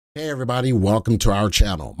Hey everybody, welcome to our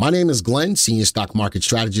channel. My name is Glenn, Senior Stock Market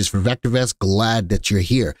Strategist for VectorVest. Glad that you're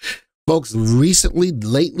here. Folks,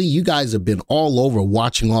 lately, you guys have been all over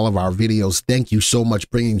watching all of our videos. Thank you so much,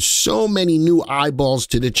 bringing so many new eyeballs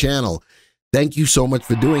to the channel. Thank you so much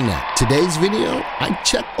for doing that. Today's video, I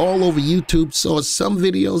checked all over YouTube, saw some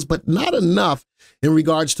videos, but not enough in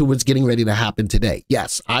regards to what's getting ready to happen today.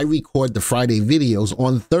 Yes, I record the Friday videos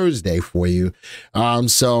on Thursday for you.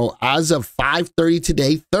 So as of 5:30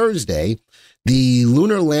 today, Thursday, the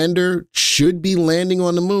lunar lander should be landing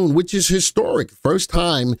on the moon, which is historic. First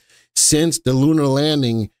time since the lunar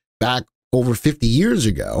landing back over 50 years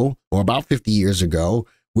ago, or about 50 years ago,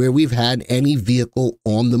 where we've had any vehicle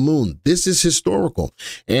on the moon. This is historical.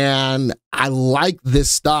 And I like this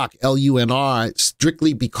stock, LUNR,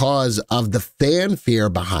 strictly because of the fanfare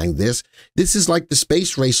behind this. This is like the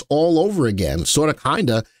space race all over again, sort of, kind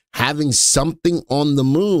of having something on the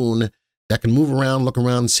moon that can move around, look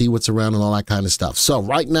around, see what's around and all that kind of stuff. So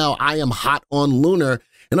right now I am hot on lunar,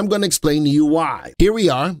 and I'm going to explain to you why. Here we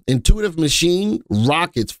are. Intuitive Machine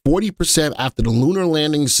rockets 40% after the lunar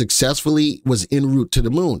landing successfully was en route to the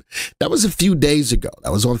moon. That was a few days ago.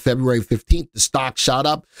 That was on February 15th. The stock shot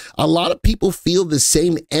up. A lot of people feel the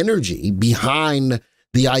same energy behind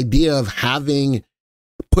the idea of having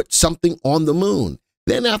put something on the moon.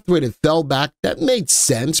 Then after it fell back. That made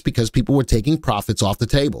sense because people were taking profits off the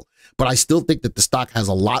table. But I still think that the stock has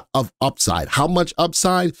a lot of upside. How much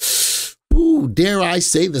upside? Ooh, dare I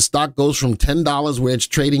say the stock goes from $10 where it's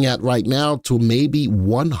trading at right now to maybe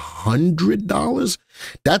 $100?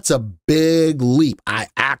 That's a big leap. I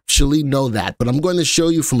actually know that, but I'm going to show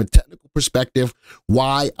you from a technical perspective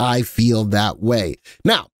why I feel that way.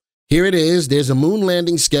 Now, here it is. There's a moon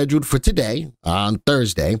landing scheduled for today on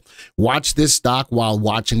Thursday. Watch this stock while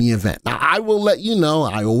watching the event. Now, I will let you know,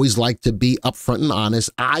 I always like to be upfront and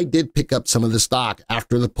honest. I did pick up some of the stock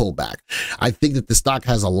after the pullback. I think that the stock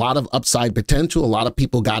has a lot of upside potential. A lot of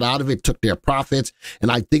people got out of it, took their profits, and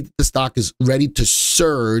I think that the stock is ready to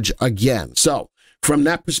surge again. So from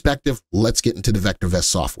that perspective, let's get into the VectorVest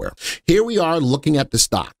software. Here we are looking at the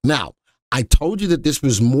stock. Now, I told you that this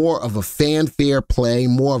was more of a fanfare play,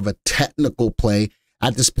 more of a technical play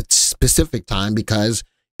at this specific time because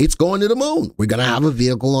it's going to the moon. We're going to have a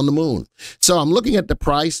vehicle on the moon. So I'm looking at the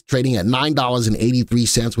price, trading at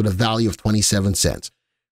 $9.83 with a value of 27 cents.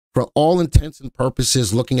 For all intents and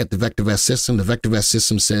purposes, looking at the VectorVest system, the VectorVest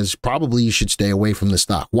system says probably you should stay away from the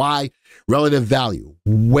stock. Why? Relative value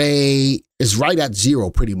is right at zero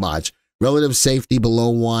pretty much. Relative safety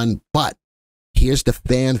below 1, but here's the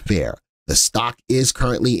fanfare. The stock is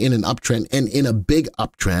currently in an uptrend and in a big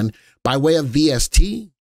uptrend. By way of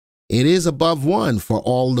VST, it is above 1 for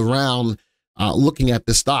all around looking at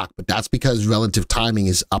the stock, but that's because relative timing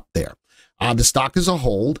is up there. The stock is a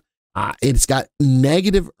hold. It's got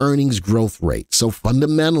negative earnings growth rate. So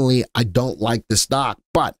fundamentally, I don't like the stock,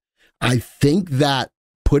 but I think that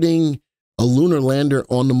putting a lunar lander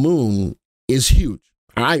on the moon is huge.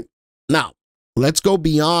 All right. Now, let's go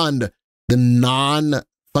beyond the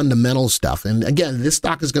non-fundamental stuff. And again, this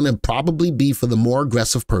stock is going to probably be for the more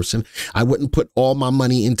aggressive person. I wouldn't put all my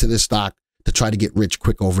money into this stock to try to get rich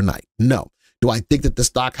quick overnight. No. Do I think that the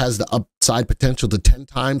stock has the upside potential to 10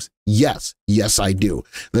 times? Yes. Yes, I do.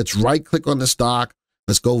 Let's right click on the stock.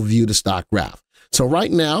 Let's go view the stock graph. So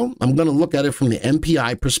right now, I'm going to look at it from the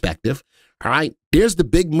MPI perspective. All right. There's the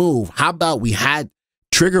big move. How about we had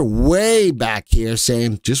trigger way back here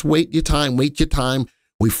saying, just wait your time, wait your time.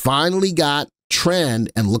 We finally got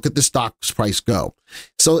trend, and look at the stock's price go.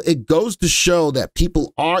 So it goes to show that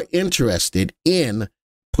people are interested in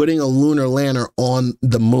putting a lunar lander on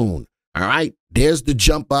the moon. All right, there's the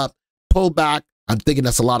jump up, pull back. I'm thinking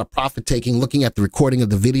that's a lot of profit taking. Looking at the recording of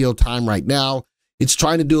the video time right now, it's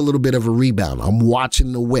trying to do a little bit of a rebound. I'm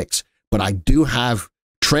watching the wicks, but I do have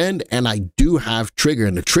trend and I do have trigger,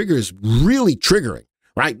 and the trigger is really triggering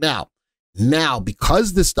right now. Now,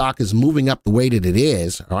 because the stock is moving up the way that it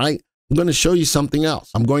is, all right, I'm going to show you something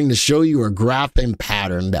else. I'm going to show you a graph and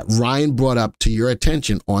pattern that Ryan brought up to your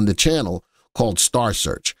attention on the channel called Star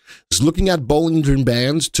Search. It's looking at Bollinger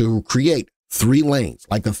Bands to create 3 lanes,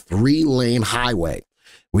 like a 3-lane highway.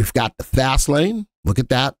 We've got the fast lane. Look at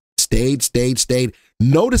that. Stayed.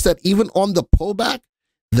 Notice that even on the pullback,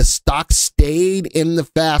 the stock stayed in the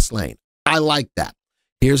fast lane. I like that.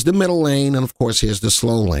 Here's the middle lane, and of course, here's the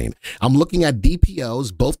slow lane. I'm looking at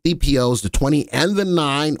DPOs. Both DPOs, the 20 and the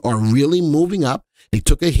 9, are really moving up. They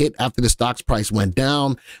took a hit after the stock's price went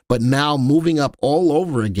down, but now moving up all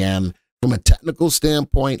over again. From a technical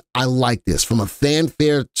standpoint, I like this. From a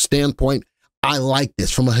fanfare standpoint, I like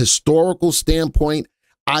this. From a historical standpoint,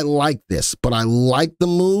 I like this. But I like the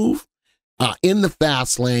move. in the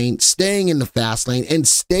fast lane, staying in the fast lane, and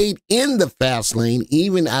stayed in the fast lane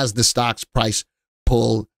even as the stock's price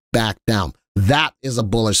pulled back down. That is a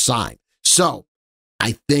bullish sign. So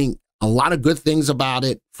I think a lot of good things about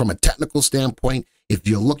it from a technical standpoint. If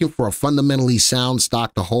you're looking for a fundamentally sound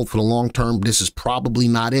stock to hold for the long term, this is probably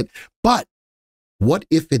not it. But what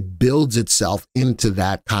if it builds itself into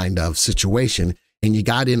that kind of situation and you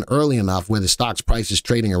got in early enough where the stock's price is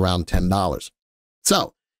trading around $10?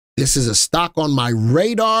 So this is a stock on my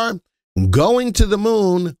radar going to the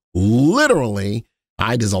moon, literally.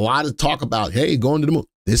 There's a lot of talk about, hey, going to the moon.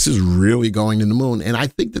 This is really going to the moon. And I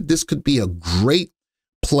think that this could be a great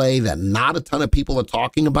play that not a ton of people are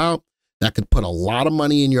talking about, that could put a lot of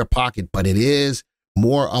money in your pocket, but it is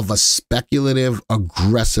more of a speculative,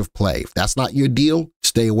 aggressive play. If that's not your deal,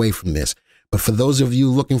 stay away from this. But for those of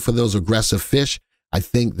you looking for those aggressive fish, I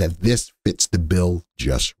think that this fits the bill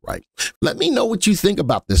just right. Let me know what you think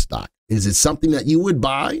about this stock. Is it something that you would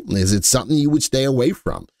buy? Is it something you would stay away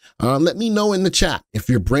from? Let me know in the chat. If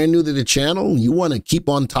you're brand new to the channel, you want to keep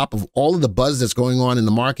on top of all of the buzz that's going on in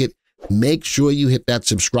the market, make sure you hit that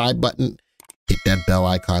subscribe button, hit that bell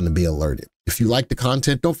icon to be alerted. If you like the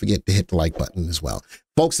content, don't forget to hit the like button as well.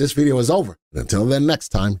 Folks, this video is over. Until then, next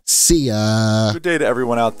time, see ya. Good day to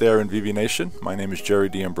everyone out there in VV Nation. My name is Jerry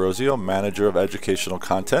D'Ambrosio, Manager of Educational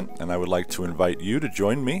Content, and I would like to invite you to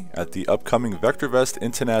join me at the upcoming VectorVest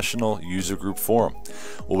International User Group Forum.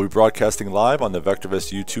 We'll be broadcasting live on the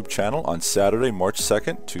VectorVest YouTube channel on Saturday, March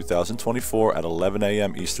 2nd, 2024 at 11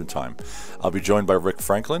 a.m. Eastern Time. I'll be joined by Rick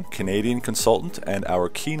Franklin, Canadian consultant, and our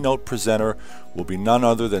keynote presenter will be none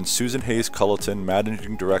other than Susan Hayes-Culleton,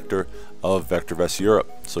 Managing Director of VectorVest Europe.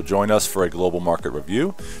 So join us for a global market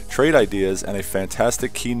review, trade ideas, and a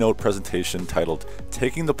fantastic keynote presentation titled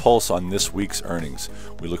Taking the Pulse on This Week's Earnings.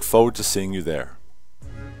 We look forward to seeing you there.